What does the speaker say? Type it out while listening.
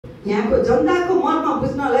यहाँको जनताको मनमा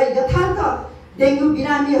बुझ्नलाई यथार्थ डेङ्गु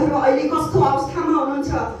बिरामीहरू अहिले कस्तो अवस्थामा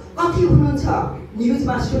हुनुहुन्छ, कति हुनुहुन्छ,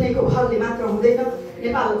 न्युजमा सुनेको भरले मात्र हुँदैन।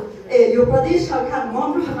 नेपाल यो प्रदेश सरकार मौन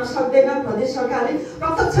रहन सक्दैन। प्रदेश सरकारले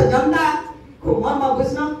प्रत्यक्ष जनताको मनमा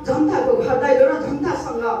बुझ्न, जनताको घर दैलो र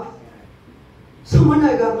जनतासँग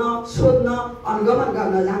समन्वय गर्न, सोध्न, अनुगमन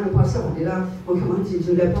गर्न जानुपर्छ भनेर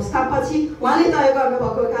मुख्यमन्त्रीज्यूले प्रस्तावपछि उहाँले तय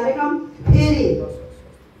गर्नुभएको कार्यक्रम फेरि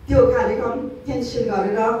त्यो कार्यक्रम क्यान्सल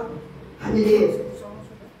गरेर हामीले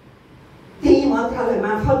त्यही मन्त्रालय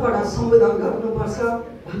मार्फतबाट सम्बोधन गर्नुपर्छ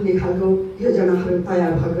भन्ने खालको योजनाहरू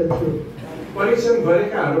तयार भएको थियो। परीक्षण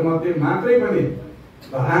गरेकाहरूमध्ये मात्रै पनि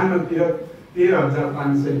धरानमा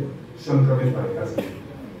 13,500 सङ्क्रमित भएका छन्।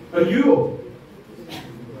 र यो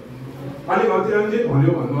अलिक अतिरञ्जित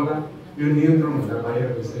भन्नु होला, यो नियन्त्रणभन्दा बाहिर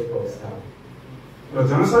गइसकेको अवस्था हो र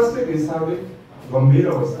जनस्वास्थ्यको हिसाबले गम्भीर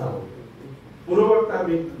अवस्था हो। पूर्ववक्ता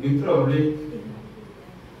मित्रहरूले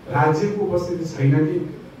राज्यको उपस्थिति छैन कि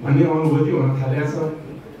भन्ने अनुभूति हुन थालेको छ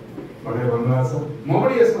भनेर भन्नुभएको छ। म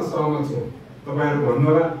पनि यसमा सहमत छु। तपाईँहरू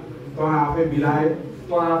भन्नुहोला, त आफै विधायक,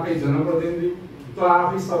 त आफै जनप्रतिनिधि, त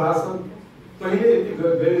आफै सभासद, तैँले यति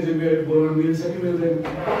गैर जिम्मेवारी बोल्न मिल्छ कि मिल्दैन,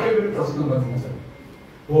 पक्कै पनि प्रश्न गर्नुहुन्छ।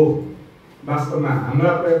 हो, वास्तवमा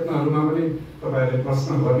हाम्रा प्रयत्नहरूमा पनि तपाईँहरूले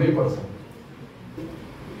प्रश्न गर्नै पर्छ।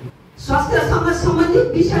 स्वास्थ्यसँग सम्बन्धित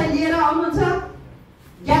विषय लिएर आउनुहुन्छ,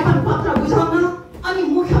 ज्ञापन पत्र बुझाउन, अनि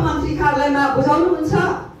मुख्यमन्त्री कार्यालयमा बुझाउनुहुन्छ,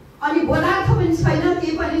 अनि बोलाएको पनि छैन,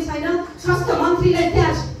 केही पनि छैन। स्वास्थ्य मन्त्रीले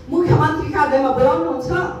त्यहाँ मुख्यमन्त्री कार्यालयमा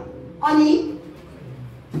बोलाउनुहुन्छ, अनि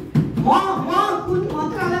म कुन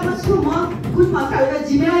मन्त्रालयमा छु, म कुन मन्त्रालयमा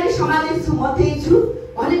जिम्मेवारी सम्हालेको छु, म त्यही छु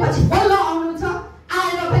भनेपछि बल्ल आउनुहुन्छ।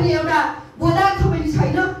 आएर पनि एउटा बोलाएको पनि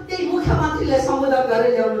छैन, त्यही मुख्यमन्त्रीले सम्बोधन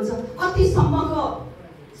गरेर ल्याउनुहुन्छ। अतिसम्मको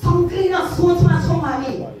सङ्कीर्ण सोचमा छौँ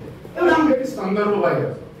हामी। एउटा सन्दर्भ बाहिर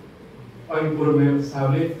अहिले पूर्व मेयर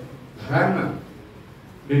साहबले धरानमा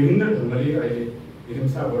विभिन्न ढङ्गले अहिले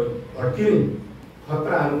हिंसा भड्किने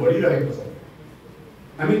खतराहरू बढिरहेको छ।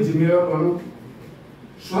 हामी जिम्मेवार भनौँ,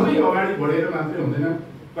 सधैँ अगाडि बढेर मात्रै हुँदैन,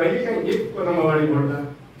 कहिलेकाहीँ एक कदम अगाडि बढ्दा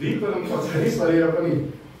 2 कदम पछाडि सरेर पनि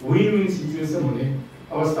विन विन सिचुएसन हुने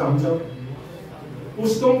अवस्था हुन्छ।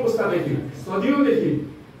 पुस्तौँ पुस्तादेखि सदियौँदेखि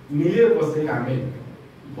मिलेर बसेका हामी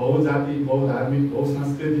बहुजाति, बहुधार्मिक,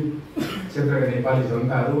 बहुसांस्कृतिक क्षेत्रका नेपाली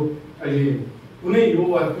जनताहरू अहिले कुनै यो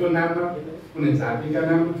वा त्यो नाममा, कुनै जातिका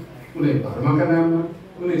नाममा, कुनै धर्मका नाममा,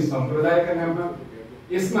 कुनै सम्प्रदायका नाममा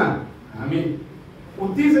यसमा हामी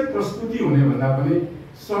उत्तेजक प्रस्तुति हुने भन्दा पनि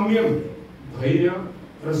संयम, धैर्य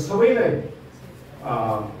र सबैलाई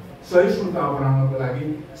सहिष्णुता अपनाउनको लागि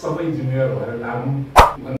सबै जिम्मेवार भएर लागौँ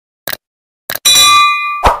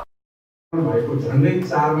भएको झन्डै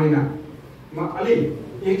 4 महिनामा अलि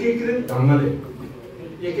एकीकृत ढङ्गले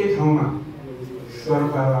एकै ठाउँमा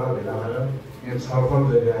सरकारवाला भेला भएर यहाँ छलफल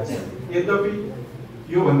गरिरहेको छ। यद्यपि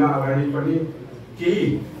योभन्दा अगाडि पनि केही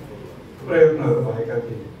प्रयत्नहरू भएका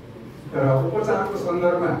थिए, तर उपचारको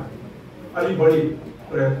सन्दर्भमा अलि बढी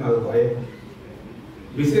प्रयत्नहरू भए।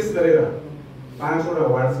 विशेष गरेर 5वटा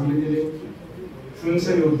वार्ड समितिले,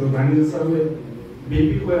 सुनसरी उद्योग वाणिज्य सङ्घले,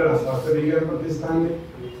 बिपी कोइराला स्वास्थ्य विज्ञान प्रतिष्ठानले,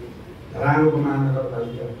 धरान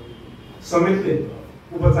उपमहानगरपालिका समेतले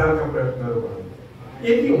उपचारका प्रयत्नहरू गरे।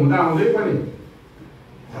 यति हुँदाहुँदै पनि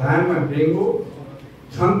धरानमा डेङ्गु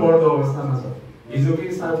झन् बढ्दो अवस्थामा छ। हिजो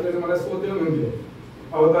केही साथीहरूले मलाई सोध्दै हुनुहुन्थ्यो,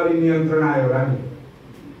 अब त अलि नियन्त्रण आयो होला नि,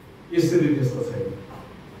 स्थिति त्यस्तो छैन।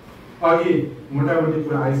 अघि मोटामोटी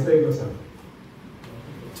कुरा आइसकेको छ।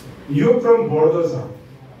 यो क्रम बढ्दो छ।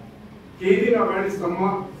 केही दिन अगाडिसम्म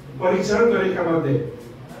परीक्षण गरेका मध्ये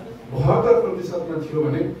 72% थियो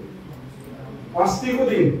भने अस्तिको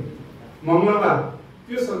दिन मङ्गलबार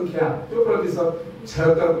त्यो संख्या, त्यो प्रतिशत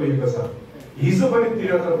 76 पुगेको छ। हिजो पनि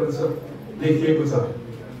 73% देखिएको छ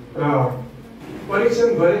र परीक्षण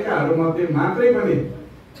गरेकाहरूमध्ये मात्रै पनि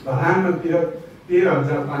धरानमा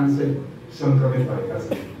 13,500 सङ्क्रमित भएका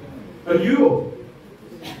छन्। र यो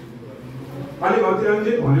अलिक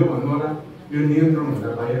अतिरञ्जित भन्नु होला, यो नियन्त्रणभन्दा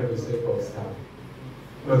बाहिर गइसकेको अवस्था हो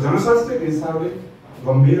र जनस्वास्थ्यको हिसाबले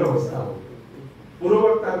गम्भीर अवस्था हो।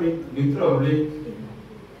 पूर्ववक्ता मित्रहरूले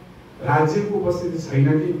राज्यको उपस्थिति छैन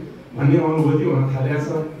कि भन्ने अनुभूति हुन थालेको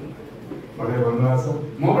छ भनेर भन्नुभएको छ।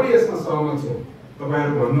 म पनि यसमा सहमत छु।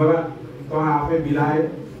 तपाईँहरू भन्नुहोला, त आफै विधायक,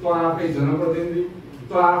 त आफै जनप्रतिनिधि,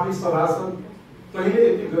 त आफै सभासद, तैँले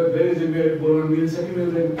यति गैर जिम्मेवारी बोल्न मिल्छ कि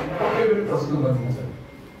मिल्दैन, पक्कै पनि प्रश्न गर्नुहुन्छ।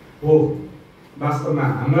 हो, वास्तवमा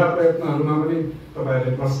हाम्रा प्रयत्नहरूमा पनि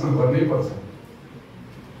तपाईँहरूले प्रश्न गर्नै पर्छ।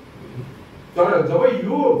 तर जब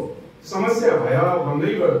यो समस्या भयो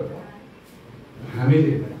भन्दै गयो,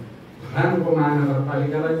 हामीले धरान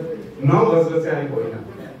उपमहानगरपालिकालाई 9 गज चाहिँ आएको होइन।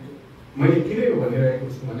 मैले किन यो भनिरहेको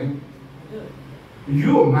छु भने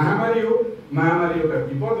यो महामारी हो, महामारी एउटा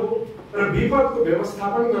विपद हो र विपदको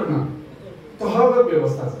व्यवस्थापन गर्न तहगत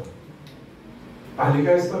व्यवस्था छ।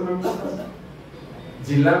 पालिका स्तरमा व्यवस्था छ,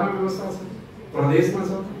 जिल्लामा व्यवस्था छ, प्रदेशमा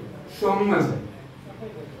छ, सङ्घमा छ।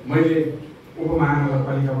 मैले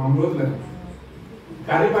उपमहानगरपालिकामा अनुरोध गरेँ,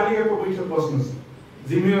 कार्यपालिकाको बैठक बस्नुहोस्,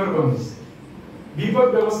 जिम्मेवार बन्नुहोस्, विपद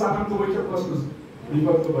व्यवस्थापनको बैठक बस्नुहोस्।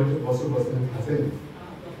 विपदको बैठक बस्नु बस्दैन थाहा छैन,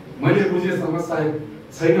 मैले बुझेसम्म सायद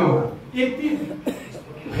छैन होला। यति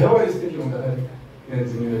भयावह स्थिति हुँदाखेरि यहाँ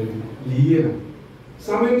जिम्मेवारी लिएन।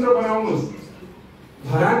 संयन्त्र बनाउनुहोस्,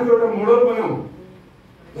 धरानको एउटा मोडल बनाऊ,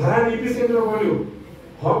 धरान इपिसेन्टर बन्यो,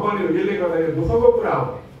 हब बन्यो। यसले गर्दाखेरि दुःखको कुरा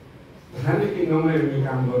हो, धरानले केही नमाएर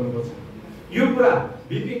काम गर्नुपर्छ। यो कुरा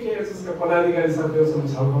बिपिकेएसएसका पदाधिकारी साथीहरूसँग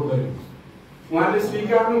छलफल गर्यो, उहाँले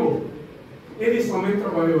स्वीकार्नु हो। यदि संयन्त्र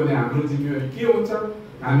बन्यो भने हाम्रो जिम्मेवारी के हुन्छ,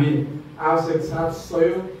 हामी आवश्यक साथ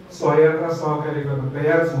सहयोग सहयात्रा सहकार्य गर्न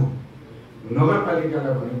तयार छौँ।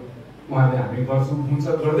 नगरपालिकालाई भन्यो, उहाँले हामी गर्छौँ, हुन्छ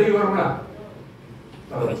गर्दै गरौँला,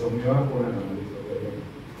 तर जिम्मेवारपूर्ण ढङ्गले।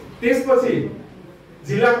 त्यसपछि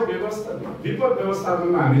जिल्लाको व्यवस्था विपद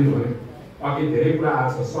व्यवस्थापनमा हामीले भन्यो, अघि धेरै कुरा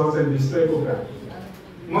आएको छ, सर्च एन्ड डिस्ट्रोयको कुरा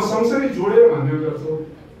म सँगसँगै जोडेर भन्ने गर्छु।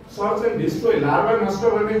 सर्च एन्ड डिस्ट्रोय लार्वा नष्ट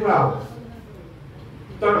गर्ने कुरा हो,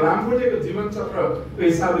 तर लामखुट्टेको जीवन चक्रको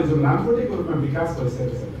हिसाबले जुन लामखुट्टेको रूपमा विकास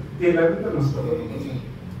भइसकेको छ त्यसलाई पनि त नष्ट गर्नुपर्छ।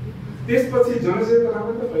 त्यसपछि जनचेतना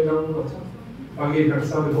पनि त फैलाउनुपर्छ। अघि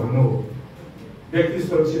डाक्टर भन्नु हो व्यक्ति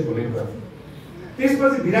सुरक्षित हुने कुरा।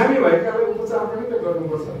 त्यसपछि बिरामी भएकालाई उपचार पनि त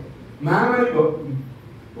गर्नुपर्छ। महामारी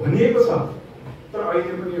भनिएको छ, तर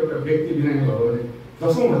अहिले पनि एउटा व्यक्ति बिरामी भयो भने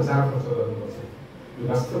 10,000 खर्च गर्नुपर्छ। यो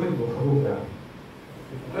वास्तवमै दुःखको कुरा हो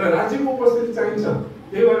र राज्यको उपस्थिति चाहिन्छ।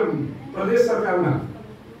 त्यही भएर प्रदेश सरकारमा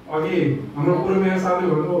अघि हाम्रो पूर्व मेयर साहबले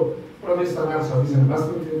भन्नुभयो प्रदेश सरकार छ कि छैन,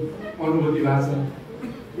 वास्तवमा त्यो अनुभूति भएको छ।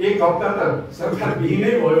 एक हप्ता त सरकार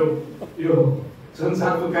विहीनै भयो, यो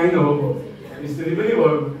संसारको काहीँ नभएको स्थिति पनि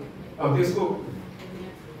भयो। अब त्यसको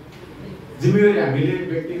जिम्मेवारी हामीले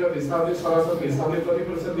व्यक्तिगत हिसाबले सरासर हिसाबले कति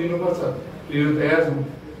प्रतिशत दिनुपर्छ लिन तयार छौँ।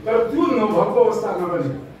 तर त्यो नभएको अवस्थामा पनि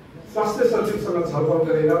स्वास्थ्य सचिवसँग छलफल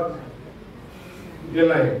गरेर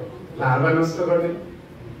यसलाई लार्वा नष्ट गर्ने,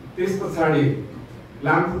 त्यस पछाडि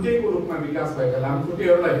लामखुट्टेको रूपमा विकास भएका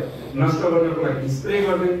लामखुट्टेहरूलाई नष्ट गर्नको लागि स्प्रे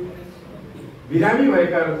गर्ने, बिरामी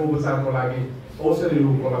भएकाहरूको उपचारको लागि औषधिहरू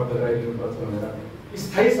उपलब्ध गराइदिनुपर्छ भनेर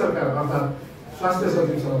स्थायी सरकार अर्थात् स्वास्थ्य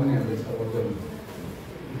सचिवसँग पनि हामीले छलफल गर्यौँ।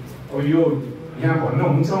 अब यो यहाँ भन्न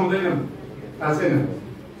हुन्छ हुँदैन थाहा छैन।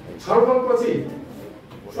 छलफलपछि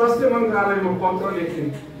स्वास्थ्य मन्त्रालयमा पत्र लेख्ने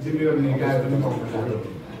जिम्मेवारी निकाय पनि पाउन लाग्यो।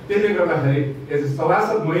 त्यसले गर्दाखेरि एज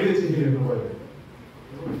सभासद मैले चिठी लेख्नु पर्यो,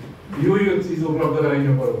 यो चिज उपलब्ध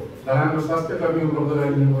गराइदिनु पर्यो, धरानमा स्वास्थ्य कर्मी उपलब्ध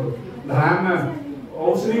गराइदिनु पर्यो, धरानमा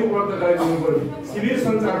औषधि उपलब्ध गराइदिनु पर्यो, शिविर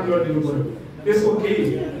सञ्चालन गरिदिनु पर्यो। त्यसको केही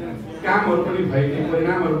कामहरू पनि भए, केही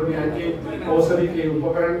परिणामहरू पनि आए, केही औषधि, केही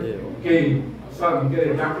उपकरण, केही के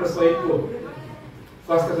अरे डाक्टर सहितको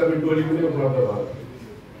स्वास्थ्य कर्मी टोली पनि उपलब्ध भयो।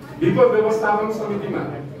 विपद व्यवस्थापन समितिमा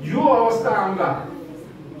यो अवस्था आउँदा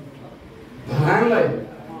धरानलाई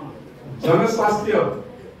जनस्वास्थ्य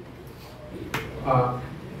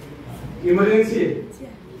इमर्जेन्सी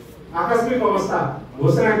आकस्मिक अवस्था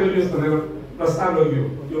घोषणा गरियोस् भनेर प्रस्ताव लग्यो।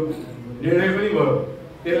 यो निर्णय पनि भयो।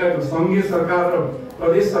 त्यसलाई सङ्घीय सरकार र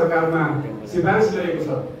प्रदेश सरकारमा सिफारिस गरेको छ।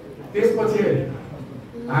 त्यसपछि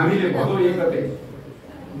हामीले भदौ 1 गते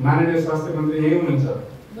माननीय स्वास्थ्य मन्त्री यही हुनुहुन्छ,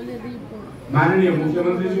 माननीय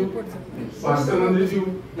मुख्यमन्त्रीज्यू, स्वास्थ्य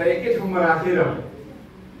मन्त्रीज्यूलाई एकै ठाउँमा राखेर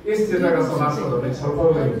यस क्षेत्रका सभासदहरूले छलफल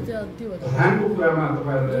गर्यो। धरानको कुरामा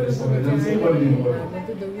तपाईँहरूले संवेदनशील बनिदिनु पर्यो।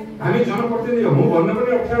 हामी जनप्रतिनिधि हौँ भन्न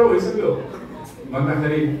पनि अप्ठ्यारो भइसक्यो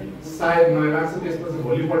भन्दाखेरि सायद मलाई लाग्छ त्यसपछि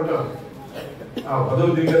भोलिपल्ट भदौ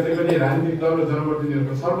 2 गते पनि राजनीतिक दल र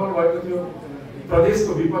जनप्रतिनिधिहरूको छलफल भएको थियो।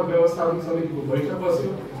 प्रदेशको विपद व्यवस्थापन समितिको बैठक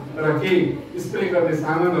बस्यो र केही स्प्रे गर्ने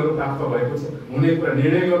सामानहरू प्राप्त भएको छ, हुने कुरा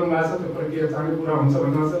निर्णय गर्नुभएको छ। त्यो प्रक्रिया चाँडै पुरा हुन्छ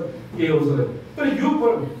भन्नु छ केही औषध। तर यो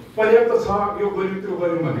पर्याप्त छ, यो गर्यो त्यो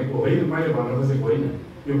गर्यो भनेको होइन, मैले भन्न खोजेको होइन,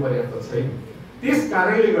 यो पर्याप्त छैन। त्यस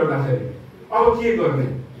कारणले गर्दाखेरि अब के गर्ने,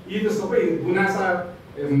 यी त सबै गुनासा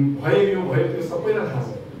भयो, यो भयो, त्यो सबैलाई थाहा छ।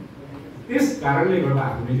 त्यस कारणले गर्दा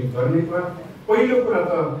हामीले गर्ने कुरा पहिलो कुरा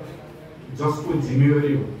त जसको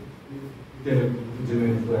जिम्मेवारी हो त्यसले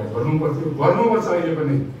जिम्मेवारी पुरा गर्नुपर्छ अहिले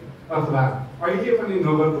पनि, अथवा अहिले पनि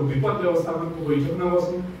नगरको विपद व्यवस्थापनको बैठक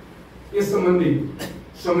नबस्नु, यस सम्बन्धी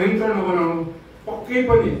संयन्त्र नबनाउनु पक्कै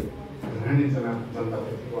पनि धरानी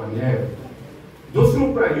जनताप्रतिको अन्याय हो। दोस्रो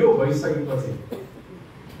कुरा यो भइसकेपछि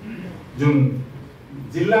जुन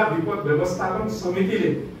जिल्ला विपद व्यवस्थापन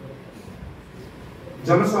समितिले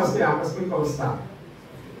जनस्वास्थ्य आकस्मिक अवस्था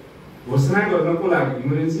घोषणा गर्नको लागि,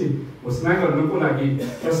 इमर्जेन्सी घोषणा गर्नको लागि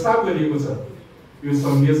प्रस्ताव गरिएको छ, यो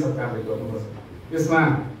सङ्घीय सरकारले गर्नुपर्छ। यसमा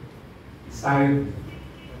सायद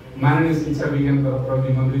माननीय शिक्षा विज्ञान तथा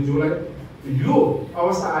प्रविधि मन्त्रीज्यूलाई यो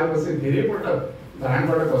अवस्था आएपछि धेरैपल्ट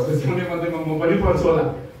धरानबाट घस्दै मध्येमा म पनि पर्छु होला।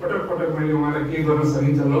 पटक पटक मैले उहाँलाई के गर्न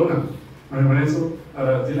सकिन्छ लौ न भनेर भनेको छु र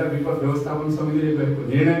जिल्ला विपद व्यवस्थापन समितिले गरेको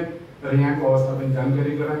निर्णय र यहाँको अवस्था पनि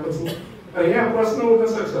जानकारी गराएको छु। र यहाँ प्रश्न उठ्न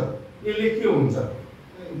सक्छ यसले के हुन्छ,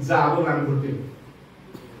 जाबो लामखुट्टे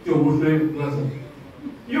त्यो उठ्ने कुरा छ।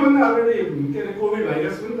 योभन्दा अगाडि के अरे कोभिड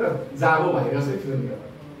भाइरस पनि त जाबो भाइरसै थियो नि त।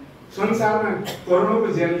 संसारमा कोरोनाको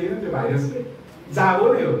ज्यान लिएन त्यो भाइरसले,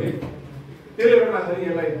 जाबो नै हो नि। त्यसले गर्दाखेरि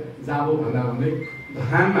यसलाई जाबो भन्दा भन्दै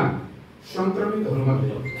धरानमा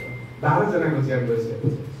सङ्क्रमितहरूमध्ये 12 जनाको ज्यान गइसकेको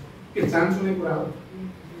छ। के चान्सुने कुरा हो?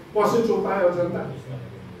 पशु चौपायो जनता।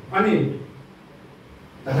 अनि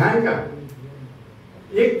धरानका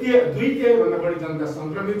 1/3 भन्दा बढी जनता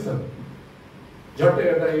सङ्क्रमित छन्। झट्टै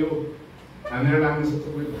हेर्दा यो हामीलाई लाग्न सक्छ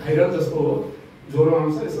कोही भाइरल जस्तो हो, ज्वरो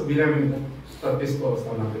आउँछ, यसो बिरामी हुन्छ, तर त्यस्तो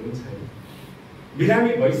अवस्थामा पनि छैन।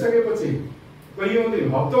 बिरामी भइसकेपछि कैयौँ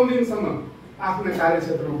दिन हप्तौँ दिनसम्म आफ्नो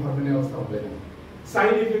कार्यक्षेत्रमा फर्किने अवस्था हुँदैन।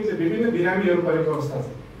 साइड इफेक्ट चाहिँ विभिन्न बिरामीहरू परेको अवस्था छ।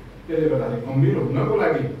 त्यसले गर्दाखेरि गम्भीर हुनको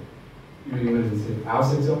लागि यो इमर्जेन्सी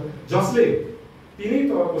आवश्यक छ, जसले तिनै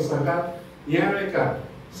तहको सरकार, यहाँ रहेका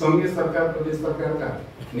सङ्घीय सरकार, प्रदेश सरकारका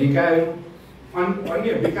निकायहरू,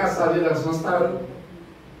 अन्य विकास साझेदार संस्थाहरू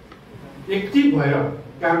एक्टिभ भएर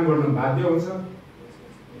काम गर्न बाध्य हुन्छ,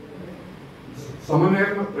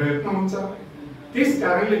 समन्वयात्मक प्रयत्न हुन्छ। त्यस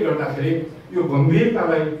कारणले गर्दाखेरि यो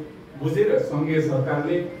गम्भीरतालाई बुझेर सङ्घीय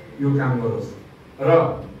सरकारले यो काम गरोस् र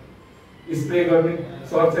स्प्रे गर्ने,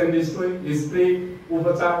 सर्च एन्ड डिस्ट्रोय, स्प्रे,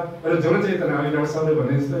 उपचार र जनचेतना, अहिले डाक्टर साहबले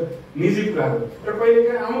भने जस्तो निजी कुराहरू र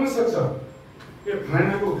कहिलेकाहीँ आउन सक्छ यो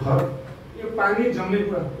खानाको घर, यो पानी जम्ने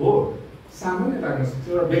कुरा हो, सामान्य लाग्न सक्छ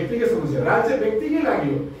र व्यक्तिगत समस्या, राज्य व्यक्तिकै लागि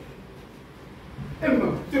हो।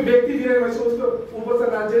 त्यो व्यक्ति दिएर उसको उपचार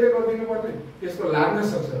राज्यले गरिदिनु पर्ने त्यस्तो लाग्न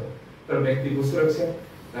सक्छ, तर व्यक्तिको सुरक्षा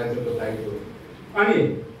राज्यको दायित्व हो। अनि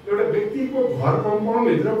एउटा व्यक्तिको घर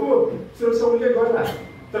कम्पाउन्डभित्रको सुरक्षा उसले गर्ला,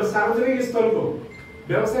 तर सार्वजनिक स्थलको,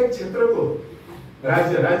 व्यावसायिक क्षेत्रको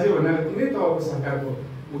राज्य भन्नाले कुनै तहको सरकारको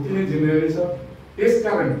उति नै जिम्मेवारी छ।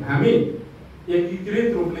 त्यसकारण हामी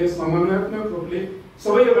एकीकृत रूपले, समन्वयात्मक रूपले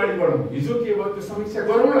सबै अगाडि बढौँ। हिजो के भयो त्यो समीक्षा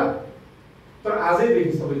गरौँला, तर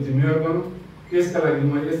आजैदेखि सबै जिम्मेवार गरौँ। त्यसका लागि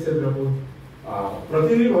म यस क्षेत्रको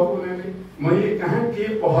प्रतिनिधि भएको हुनाले मैले कहाँ के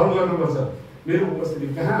पहल गर्नुपर्छ, मेरो उपस्थिति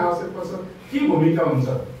कहाँ आवश्यक पर्छ, के भूमिका हुन्छ,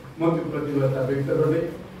 म त्यो प्रतिबद्धता व्यक्त गर्दै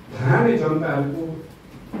धराने जनताहरूको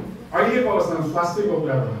अहिलेको अवस्थामा स्वास्थ्यको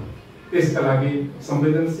कुरा गर्नु, त्यसका लागि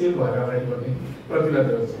संवेदनशील भएर अगाडि बढ्ने प्रतिबद्ध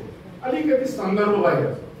गर्छु। अलिकति सन्दर्भ बाहिर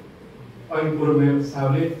अहिले पूर्व मेयर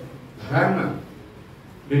साहबले धरानमा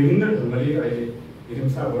विभिन्न ढङ्गले अहिले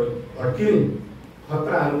हिंसा भड्किने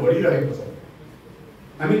खतराहरू बढिरहेको छ।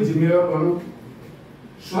 हामी जिम्मेवार बनौँ,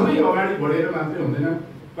 सधैँ अगाडि बढेर मात्रै हुँदैन,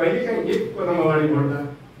 कहिलेकाहीँ 1 कदम अगाडि बढ्दा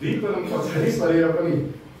 2 कदम पछाडि सरेर पनि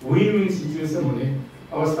विन विन सिचुएसन हुने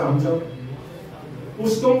अवस्था हुन्छ।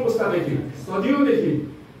 पुस्तौँ पुस्तादेखि, सदियौँदेखि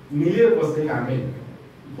मिलेर बसेका हामी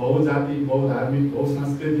बहुजाति, बहुधार्मिक,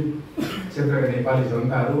 बहुसांस्कृतिक क्षेत्रका नेपाली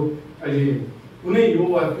जनताहरू अहिले कुनै यो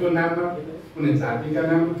वा त्यो नाममा, कुनै जातिका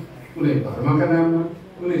नाममा, कुनै धर्मका नाममा,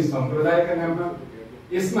 कुनै सम्प्रदायका नाममा,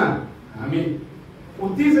 यसमा हामी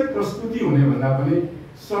उत्तेजक प्रस्तुति हुने भन्दा पनि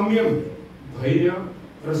संयम, धैर्य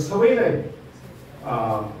र सबैलाई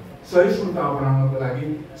सहिष्णुता अपनाउनको लागि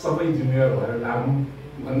सबै जिम्मेवार भएर लागौँ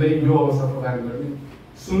भन्दै यो अवसर प्रदान गर्ने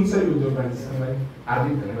सुनसरी उद्योग वाणिज्य संघलाई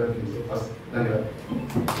हार्दिक धन्यवाद दिन्छु। हस्, धन्यवाद।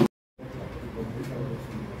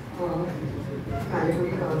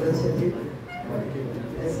 कार्यक्रमका अध्यक्षज्यू,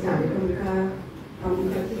 यस कार्यक्रमका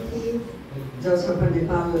प्रमुख अतिथि, जलसफा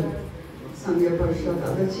नेपाल सङ्घीय परिषद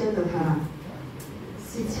अध्यक्ष तथा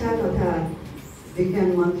शिक्षा तथा विज्ञान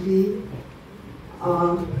मन्त्री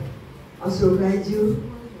अशोक राईज्यू,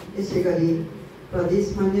 त्यसै गरी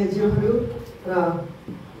प्रदेश मान्यज्यूहरू र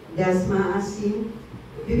देशमा आसीन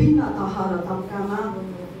विभिन्न तह र तबकामा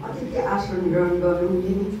अतिथि आसन ग्रहण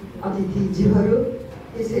गर्नुहुने अतिथिज्यूहरू,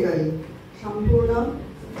 त्यसै गरी सम्पूर्ण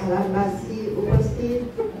धरानवासी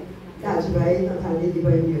उपस्थित दाजुभाइ तथा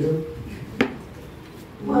दिदीबहिनीहरू,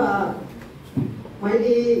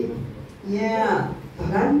 मैले यहाँ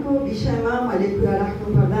धरानको विषयमा मैले कुरा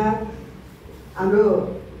राख्नुपर्दा हाम्रो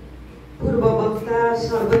पूर्व वक्ता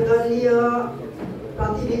सर्वदलीय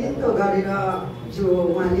प्रतिनिधित्व गरेर जो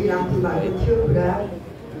उहाँले राख्नु भएको थियो कुरा,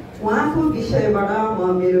 उहाँको विषयबाट म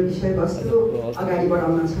मेरो विषयवस्तु अगाडि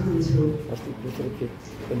बढाउन चाहन्छु।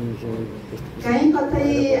 कहीँ कतै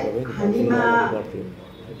हामीमा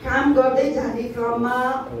काम गर्दै जाने क्रममा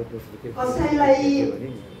कसैलाई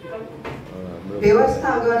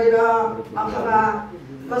व्यवस्था गरेर अथवा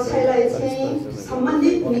कसैलाई चाहिँ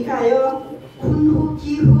सम्बन्धित निकाय कुन हो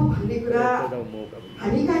के हो भन्ने कुरा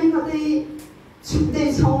हामी कहीँ कतै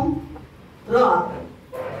छुट्दैछौँ र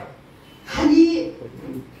खालि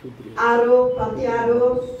आरोप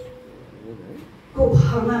प्रत्यारोपको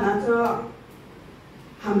भरमा मात्र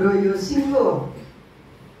हाम्रो यो सिङ्गो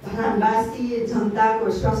धरानवासी जनताको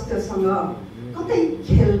स्वास्थ्यसँग कतै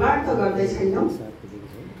खेलबाड त गर्दै छैनौँ।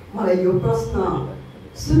 मलाई यो प्रश्न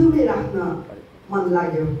सुरुमै राख्न मन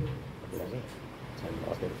लाग्यो,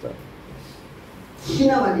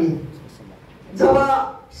 किनभने जब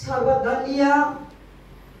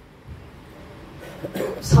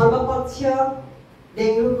सर्वपक्षीय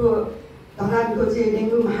डेङ्गुको धरानको चाहिँ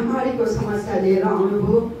डेङ्गु महामारीको समस्या लिएर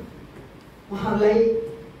आउनुभयो, उहाँहरूलाई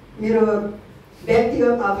मेरो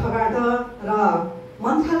व्यक्तिगत तर्फबाट र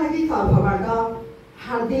मन्त्रालयकै तर्फबाट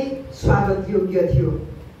हार्दिक स्वागत योग्य थियो।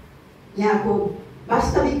 यहाँको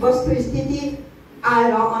वास्तविक वस्तुस्थिति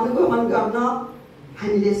आएर अनुगमन गर्न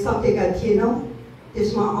हामीले सकेका थिएनौँ,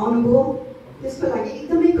 त्यसमा आउनुभयो, त्यसको लागि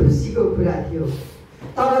एकदमै खुसीको कुरा थियो।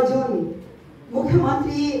 तर जुन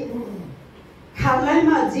मुख्यमन्त्री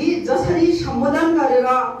कार्यालयमा जसरी सम्बोधन गरेर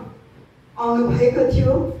आउनुभएको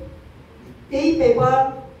थियो त्यही पेपर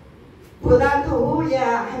पदार्थ हो या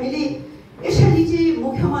हामीले यसरी चाहिँ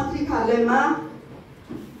मुख्यमन्त्री कार्यालयमा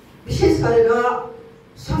विशेष गरेर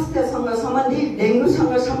स्वास्थ्यसँग सम्बन्धित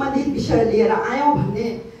डेङ्गुसँग सम्बन्धित विषय लिएर आयौँ भन्ने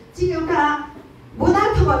चाहिँ एउटा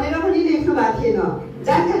पदार्थ भनेर पनि लेख्नु भएको थिएन,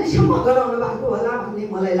 जानकारीसम्म गराउनु भएको होला भन्ने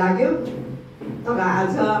मलाई लाग्यो। तर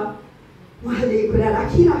आज उहाँले कुरा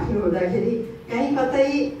राखिराख्नु हुँदाखेरि कहीँ कतै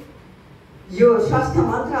यो स्वास्थ्य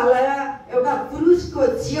मन्त्रालय एउटा पुरुषको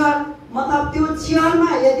चेयर, मतलब त्यो चेयरमा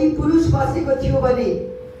यदि पुरुष बसेको थियो भने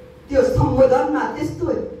त्यो सम्बोधनमा त्यस्तो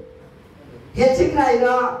हेचेक्राएर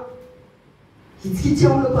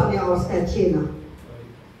हिचकिच्याउनु पर्ने अवस्था थिएन।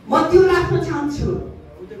 म त्यो राख्न चाहन्छु,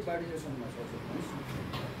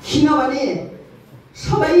 किनभने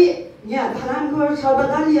सबै यहाँ धरानको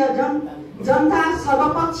सर्वदलीय जनता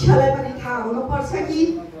सर्वपक्षलाई पनि थाहा हुनुपर्छ कि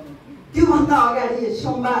त्योभन्दा अगाडि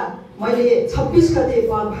सोमबार मैले 26 गते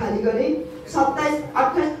पद भारी गरेँ, 27,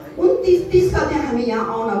 28, 29, 30 गते हामी यहाँ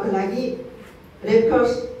आउनको लागि रेड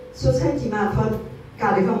क्रस सोसाइटी मार्फत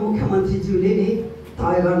कार्यक्रम मुख्यमन्त्रीज्यूले नै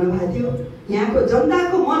तय गर्नुभएको थियो। यहाँको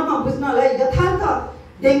जनताको मर्म बुझ्नलाई यथार्थ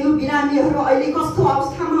डेङ्गु बिरामीहरू अहिले कस्तो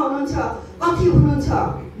अवस्थामा हुनुहुन्छ, कति हुनुहुन्छ,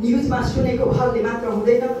 न्युजमा सुनेको भरले मात्र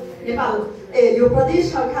हुँदैन। नेपाल यो प्रदेश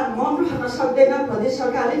सरकार मौन रहन सक्दैन। प्रदेश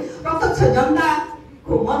सरकारले प्रत्यक्ष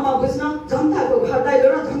जनताको मर्म बुझ्न, जनताको घर दैलो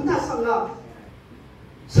र जनतासँग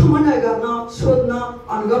समन्वय गर्न, सोध्न,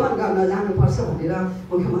 अनुगमन गर्न जानुपर्छ भनेर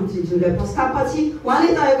मुख्यमन्त्रीज्यूले प्रस्तावपछि उहाँले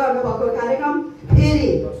तय गर्नुभएको कार्यक्रम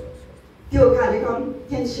फेरि त्यो कार्यक्रम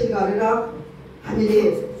क्यान्सल गरेर हामीले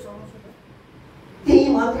त्यही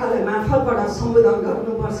मन्त्रालय मार्फतबाट सम्बोधन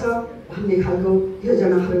गर्नुपर्छ भन्ने खालको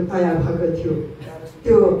योजनाहरू तयार भएको थियो।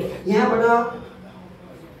 त्यो यहाँबाट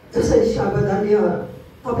जसरी सर्वदलीय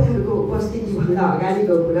तपाईँहरूको उपस्थितिभन्दा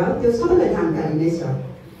अगाडिको कुरा त्यो सबैलाई जानकारी नै छ।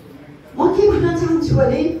 म के भन्न चाहन्छु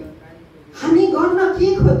भने हामी गर्न के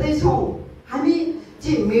खोज्दैछौँ, हामी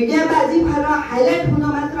चाहिँ मिडियाबाजी भएर हाइलाइट हुन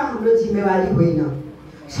मात्र हाम्रो जिम्मेवारी होइन।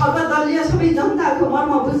 सर्वदलीय सबै जनताको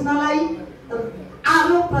मर्म बुझ्नलाई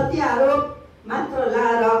आरोप प्रत्यारोप मात्र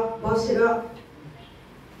लाएर बसेर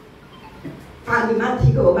पानी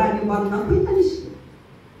माथिको बानी बन्न कोही पनि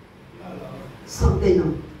सक्दैन।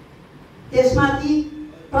 त्यसमाथि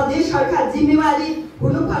प्रदेश सरकार जिम्मेवारी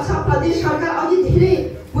हुनुपर्छ। प्रदेश सरकार अघि धेरै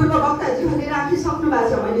पूर्व वक्ताज्यूहरूले राखिसक्नु भएको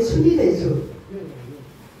छ, मैले सुनिरहेछु।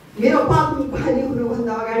 मेरो पद भारी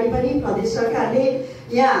हुनुभन्दा अगाडि पनि प्रदेश सरकारले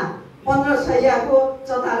यहाँ 15 सयको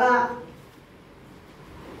चतारा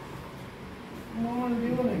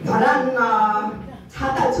धरान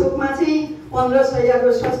छाता चोकमा चाहिँ 15 सयको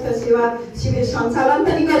स्वास्थ्य सेवा शिविर सञ्चालन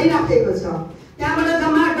पनि गरिराखेको छ। त्यहाँबाट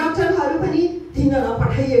जम्मा डाक्टरहरू पनि 3 जना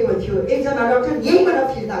पठाइएको थियो। 1 जना डाक्टर यहीँबाट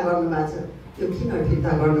फिर्ता गर्नुभएको छ। त्यो किन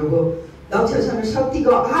फिर्ता गर्नुभयो? दक्षसँग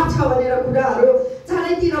शक्तिको अभाव छ भनेर कुराहरू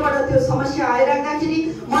चारैतिरबाट त्यो समस्या आइराख्दाखेरि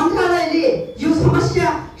मन्त्रालयले यो समस्या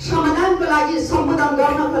समाधानको लागि, सम्बोधन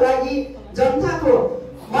गर्नको लागि, जनताको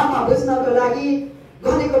मर्म बुझ्नको लागि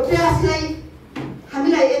गरेको प्रयासलाई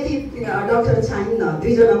हामीलाई यति डाक्टर चाहिन्न,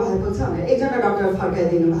 2 जना भएको छ भने 1 जना डाक्टर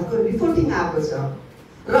फर्काइदिनु भएको रिपोर्टिङ आएको छ।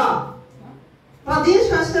 र प्रदेश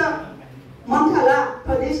स्वास्थ्य मन्त्रालय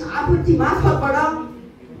प्रदेश आपूर्ति मार्फतबाट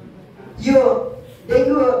यो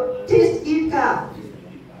डेङ्गु टेस्ट किटका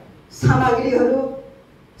सामग्रीहरू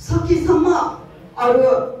सकेसम्म अरू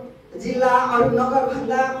जिल्ला, अरू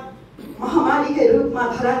नगरभन्दा महामारीकै रूपमा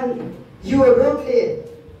धरान यो रोगले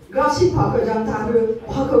ग्रसित भएको जनताहरू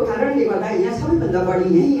भएको कारणले गर्दा यहाँ सबैभन्दा बढी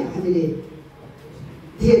यहीँ हामीले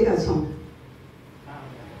दिएका छौँ।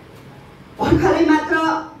 भर्खरै मात्र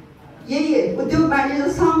यही उद्योग वाणिज्य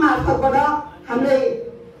सङ्घ मार्फतबाट हाम्रै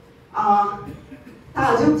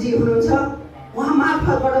ताजुबजी हुनुहुन्छ, उहाँ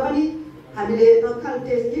मार्फतबाट पनि हामीले तत्काल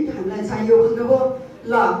टेस्ट किट हामीलाई चाहियो भन्नुभयो।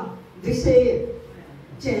 ल 200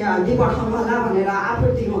 चाहिँ दिइपठाउनु होला भनेर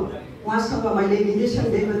आपूर्ति उहाँसँग मैले निर्देशन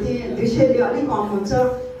दिएको थिएँ। 200ले अलिक कम हुन्छ,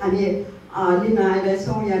 हामी लिन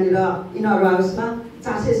आइरहेछौँ यहाँनिर इनर हाउसमा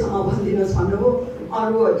 400सम्म भनिदिनुहोस् भन्नुभयो।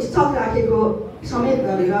 अरू स्टक राखेको समेत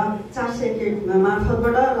गरेर 400 किट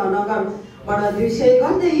मार्फतबाट र नगरबाट 200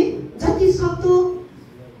 गर्दै जति सक्दो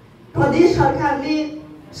प्रदेश सरकारले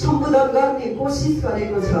सम्बोधन गर्ने कोसिस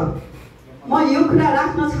गरेको छ। म यो कुरा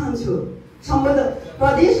राख्न चाहन्छु,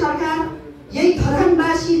 प्रदेश सरकार यही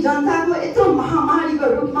धरानवासी जनताको यत्रो महामारीको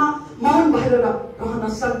रूपमा मौन भएर रहन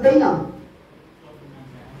सक्दैन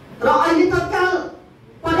र अहिले तत्काल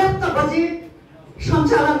पर्याप्त बजेट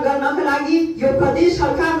सञ्चालन गर्नका लागि यो प्रदेश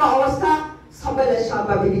सरकारको अवस्था सबैलाई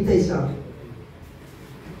सर्वविदितै छ।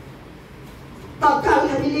 तत्काल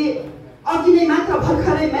हामीले अघि नै मात्र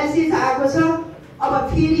भर्खरै मेसेज आएको छ, अब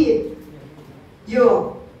फेरि यो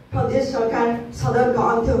प्रदेश सरकार सदनको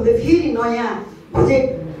अन्त्य हुँदै फेरि नयाँ बजेट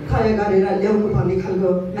तय गरेर ल्याउनु पर्ने खालको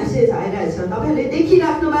मेसेज आइरहेछ। तपाईँहरूले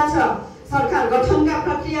देखिराख्नु भएको छ सरकार गठनका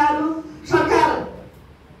प्रक्रियाहरू, सरकार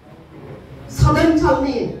सदन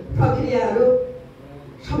चल्ने प्रक्रियाहरू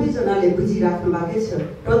सबैजनाले बुझिराख्नु भएकै छ।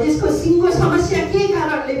 प्रदेशको सिङ्गो समस्या के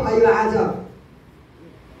कारणले भयो आज,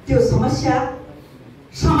 त्यो समस्या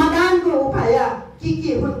समाधानको उपाय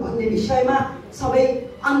के हुन् भन्ने विषयमा सबै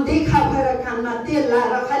अनदेखा भएर कानमा तेल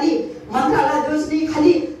लाएर खालि मन्त्रालय दोष्ने,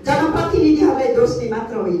 खालि जनप्रतिनिधिहरूलाई दोष्ने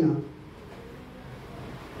मात्र होइन।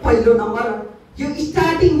 पहिलो नम्बर यो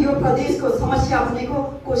स्टार्टिङ यो प्रदेशको समस्या भनेको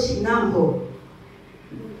कोशी नाम हो।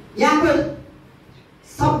 यहाँको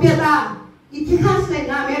सभ्यता इतिहासलाई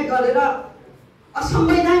नामेट गरेर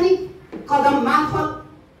असंवैधानिक कदम मार्फत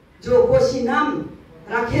जो कोशी नाम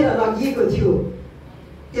राखेर लगिएको थियो,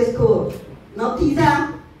 त्यसको नतिजा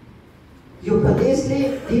यो प्रदेशले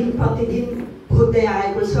दिन प्रतिदिन भोग्दै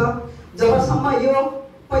आएको छ। जबसम्म यो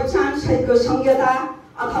पहिचान सहितको संहिता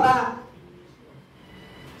अथवा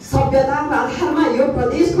सभ्यताको आधारमा यो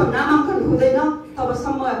प्रदेशको नामाङ्कन हुँदैन,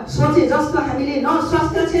 तबसम्म सोचे जस्तो हामीले न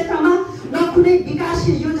स्वास्थ्य क्षेत्रमा न कुनै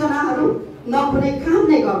विकासीय योजनाहरू न कुनै काम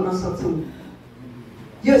नै गर्न सक्छौँ।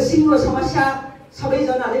 यो सिङ्गो समस्या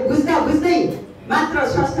सबैजनाले बुझ्दै मात्र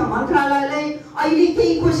स्वास्थ्य मन्त्रालयलाई अहिले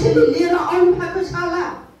केही कसैले लिएर आउनु भएको छ होला,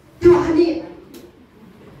 त्यो हामी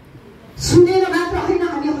सुनेर मात्र होइन,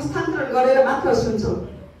 हामी हस्तान्तरण गरेर मात्र सुन्छौँ।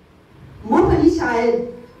 म पनि सायद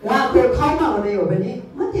उहाँको ठाउँमा हुने हो भने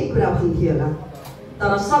म त्यही कुरा भन्थेँ होला,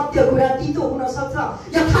 तर सत्य कुरा तितो हुन सक्छ,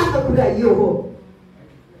 यथार्थ कुरा यो हो।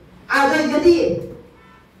 आज यदि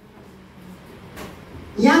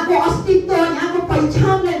यहाँको अस्तित्व, यहाँको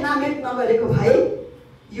पहिचानलाई नामेट नगरेको भए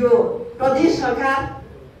यो प्रदेश सरकार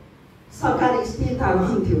स्थिरता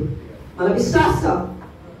रहन्थ्यो, मलाई विश्वास छ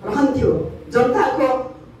रहन्थ्यो। जनताको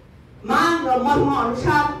माग र मर्म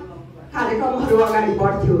अनुसार कार्यक्रमहरू अगाडि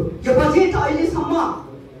बढ्थ्यो। यो बजेट अहिलेसम्म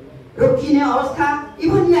रोकिने अवस्था,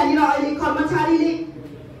 इभन यहाँनिर अहिले कर्मचारीले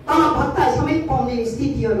तलब भत्ता समेत पाउने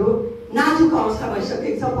स्थितिहरू नाजुक अवस्था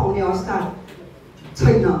भइसकेको छ, पाउने अवस्था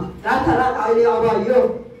छैन। रातारात अहिले अब यो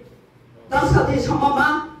 10 गतेसम्ममा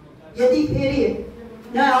यदि फेरि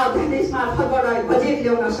नयाँ अध्यादेश मार्फतबाट बजेट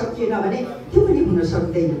ल्याउन सकिएन भने त्यो पनि हुन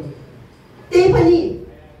सक्दैन। त्यही पनि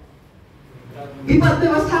विपद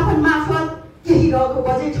व्यवस्थापन मार्फत, केही रहेको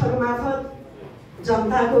बजेटहरू मार्फत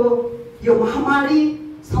जनताको यो महामारी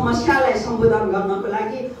समस्यालाई सम्बोधन गर्नको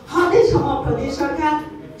लागि हदैसम्म प्रदेश सरकार,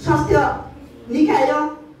 स्वास्थ्य निकाय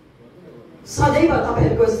सदैव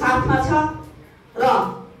तपाईँहरूको साथमा छ र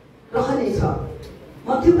रहनेछ। म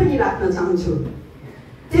त्यो पनि राख्न चाहन्छु।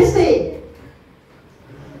 त्यस्तै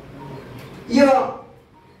यो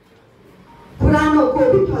पुरानो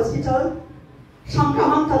कोभिड हस्पिटल,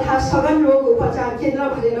 संक्रमण तथा सघन रोग उपचार केन्द्र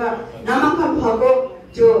भनेर नामाङ्कन भएको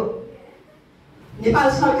जो नेपाल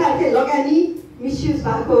सरकारकै लगानी मिसयुज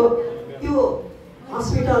भएको त्यो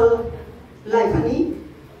हस्पिटललाई पनि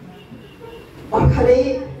भर्खरै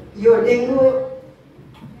यो डेङ्गु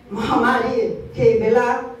महामारी केही बेला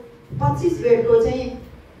 25 बेडको चाहिँ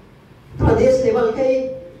प्रदेश लेभलकै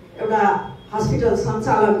एउटा हस्पिटल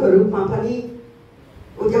सञ्चालनको रूपमा पनि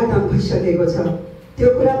उद्घाटन भइसकेको छ। त्यो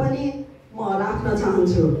कुरा पनि म राख्न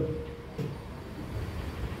चाहन्छु।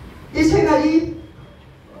 त्यसै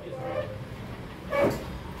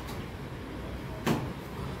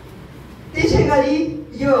गरी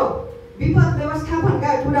यो विपद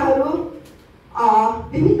व्यवस्थापनका कुराहरू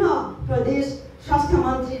विभिन्न प्रदेश स्वास्थ्य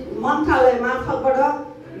मन्त्रालय मार्फतबाट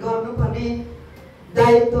गर्नुपर्ने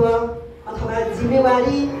दायित्व अथवा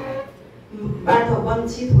जिम्मेवारीबाट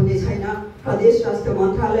वञ्चित हुने छैन। प्रदेश स्वास्थ्य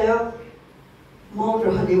मन्त्रालय मौन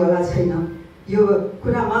रहनेवाला छैन। यो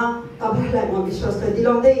कुरामा तपाईहरुलाई म विश्वास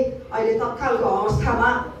दिलाउँदै अहिले तत्कालको अवस्थामा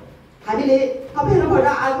हामीले तपाईहरुबाट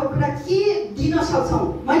आएको कुरा के दिन सक्छौं।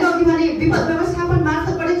 मैले अघि भने विपद व्यवस्थापन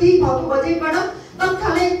मार्फतबाट केही भएको बजेटबाट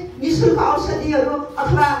तत्कालै निशुल्क औषधिहरू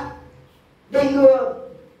अथवा डेंगु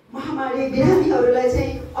महामारी बिरामीहरूलाई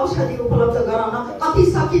चाहिँ औषधि उपलब्ध गराउन कति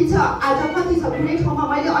सकिन्छ, आज कति छ कुनै ठाउँमा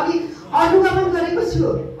मैले अलि अनुगमन गरेको छु।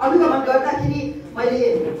 अनुगमन गर्दाखेरि मैले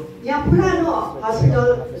यहाँ पुरानो हस्पिटल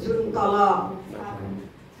जुन तल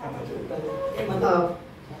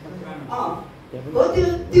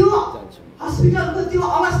त्यो हस्पिटलको त्यो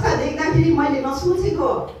अवस्था देख्दाखेरि मैले नसोचेको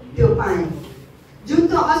त्यो पाएँ। जुन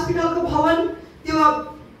त्यो हस्पिटलको भवन त्यो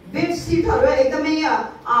बेड सिटहरू एकदमै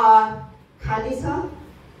खाली छ,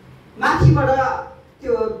 माथिबाट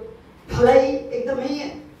त्यो ढलाई एकदमै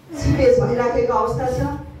सिपेज भइराखेको अवस्था छ,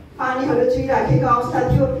 पानीहरू चुइराखेको अवस्था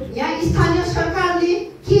थियो। यहाँ स्थानीय सरकारले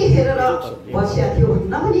के हेरेर बसिया थियो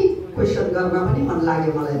भन्न पनि क्वेसन गर्न पनि मन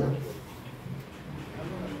लाग्यो मलाई त।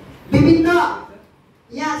 विभिन्न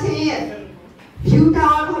यहाँ चाहिँ भ्यू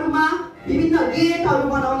टावरहरूमा विभिन्न गेटहरू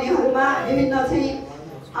बनाउनेहरूमा विभिन्न चाहिँ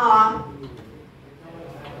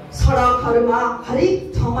सडकहरूमा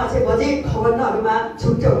हरेक ठाउँमा चाहिँ बजेट भवनहरूमा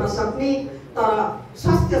छुट्याउन सक्ने, तर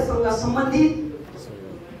स्वास्थ्यसँग सम्बन्धित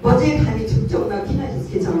बजेट हामी छुट्याउन किन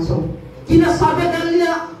हिचकिचाउँछौँ? किन सर्वदलीय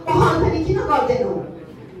पहल पनि किन गर्दैनौँ?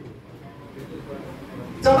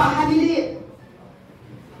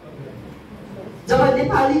 जब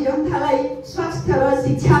नेपाली जनतालाई स्वास्थ्य र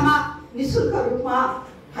शिक्षामा निशुल्क रूपमा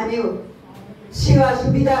हामी सेवा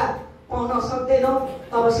सुविधा पाउन सक्दैनौँ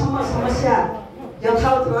तबसम्म समस्या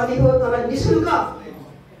यथावत रहने हो। तर निशुल्क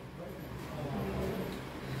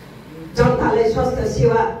जनतालाई स्वास्थ्य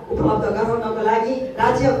सेवा उपलब्ध गराउनको लागि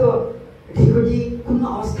राज्यको ढिकुटी कुन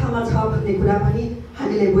अवस्थामा छ भन्ने कुरा पनि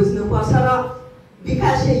हामीले बुझ्नुपर्छ र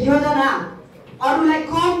विकास योजना अरूलाई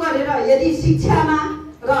कम गरेर यदि शिक्षामा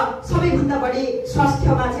र सबैभन्दा बढी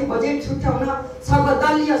स्वास्थ्यमा चाहिँ बजेट छुट्याउन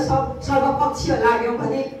सर्वदलीय सर्वपक्षीय लाग्यौँ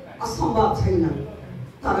भने असम्भव छैन।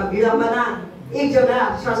 तर विडम्बना एकजना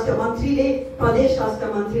स्वास्थ्य मन्त्रीले प्रदेश स्वास्थ्य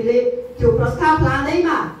मन्त्रीले त्यो प्रस्ताव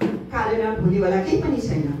लाँदैमा कार्यान्वयन हुनेवाला केही पनि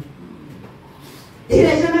छैन।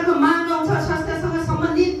 धेरैजनाको माग आउँछ स्वास्थ्यसँग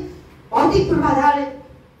सम्बन्धित भौतिक पूर्वाधार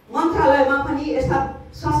मन्त्रालयमा पनि यस्ता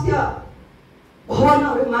स्वास्थ्य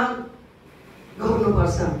भवनहरू माग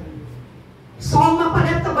गर्नुपर्छ। सौमा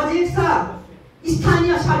पर्याप्त बजेट छ,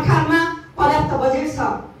 स्थानीय सरकारमा पर्याप्त बजेट छ,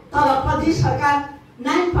 तर प्रदेश सरकार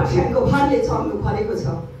 9% को भरले चल्नु परेको छ।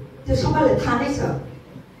 त्यो सबैलाई थाहा नै छ।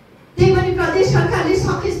 त्यही पनि प्रदेश सरकारले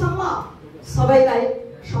सकेसम्म सबैलाई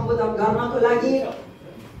सम्बोधन गर्नको लागि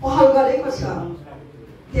पहल गरेको छ।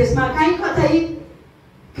 त्यसमा कहीँ कतै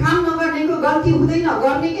काम नगर्नेको गल्ती हुँदैन,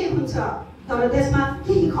 गर्नेकै हुन्छ। तर त्यसमा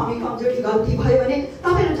केही कमी कमजोरी गल्ती भयो भने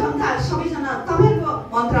तपाईहरु जनता सबैजना तपाईहरुको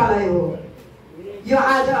मन्त्रालय हो। यो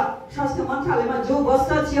आज स्वास्थ्य मन्त्रालयमा जो बस्छ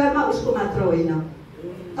चेयरमा उसको मात्र होइन,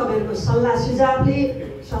 तपाईहरुको सल्लाह सुझावले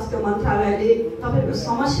स्वास्थ्य मन्त्रालयले तपाईहरुको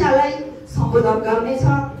समस्यालाई सम्बोधन गर्नेछ।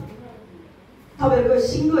 तपाईहरुको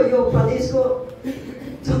सिङ्गो यो प्रदेशको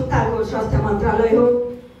जनताको स्वास्थ्य मन्त्रालय हो।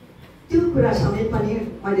 त्यो कुरा समेत पनि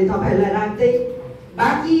मैले तपाईहरुलाई राख्दै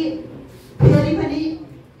बाँकी फेरि पनि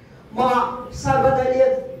म सर्वदलीय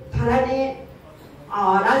धराने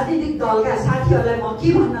राजनीतिक दलका साथीहरूलाई म के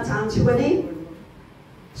भन्न चाहन्छु भने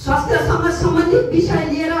स्वास्थ्यसँग सम्बन्धित विषय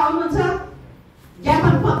लिएर आउनुहुन्छ,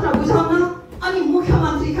 ज्ञापन पत्र बुझाउन अनि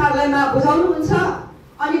मुख्यमन्त्री कार्यालयमा बुझाउनुहुन्छ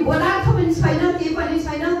अनि बोलाएको पनि छैन, केही पनि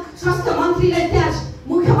छैन। स्वास्थ्य मन्त्रीलाई त्यहाँ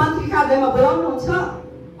मुख्यमन्त्री कार्यालयमा बोलाउनुहुन्छ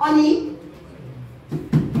अनि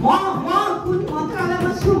म कुन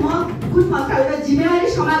मन्त्रालयमा छु, म कुन मन्त्रालयमा जिम्मेवारी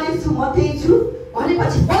सम्हालेको छु, म त्यही छु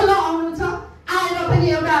भनेपछि बल्ल आउनुहुन्छ। आएर पनि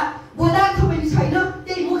एउटा बोलाएको पनि छैन,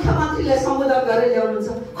 त्यही मुख्यमन्त्रीलाई सम्बोधन गरेर ल्याउनुहुन्छ।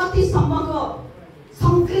 कतिसम्मको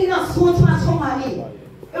संकीर्ण सोचमा छौँ हामी?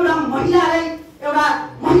 एउटा महिलाले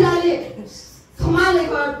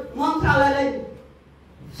सम्हालेको मन्त्रालयलाई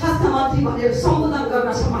स्वास्थ्य मन्त्री भनेर सम्बोधन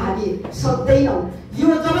गर्नसम्म हामी सक्दैनौँ। यो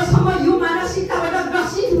जबसम्म यो मानसिकताबाट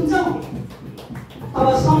ग्रसित हुन्छौँ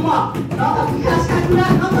तबसम्म न त विकासका कुरा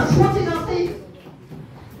न त सोचे जस्तै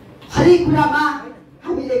हरेक कुरामा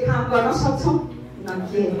हामीले काम गर्न सक्छौँ न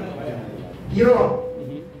के। यो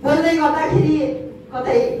बोल्दै गर्दाखेरि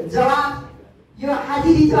कतै जवाब यो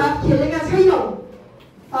हाजिरी जवाब खेलेका छैनौँ,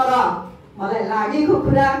 तर मलाई लागेको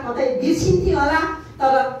कुरा कतै बिर्सिन्थ्यो होला।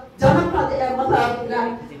 तर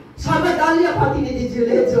सर्वदलीय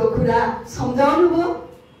प्रतिनिधिज्यूले जो कुरा सम्झाउनु भयो,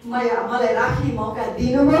 मलाई राख्ने मौका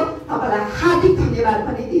दिनुभयो, तपाईँलाई हार्दिक धन्यवाद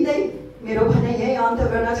पनि दिँदै मेरो भनाइ यही अन्त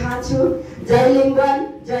गर्न चाहन्छु। जय लिङ्गन,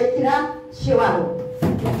 जय किरात, सेवा हो।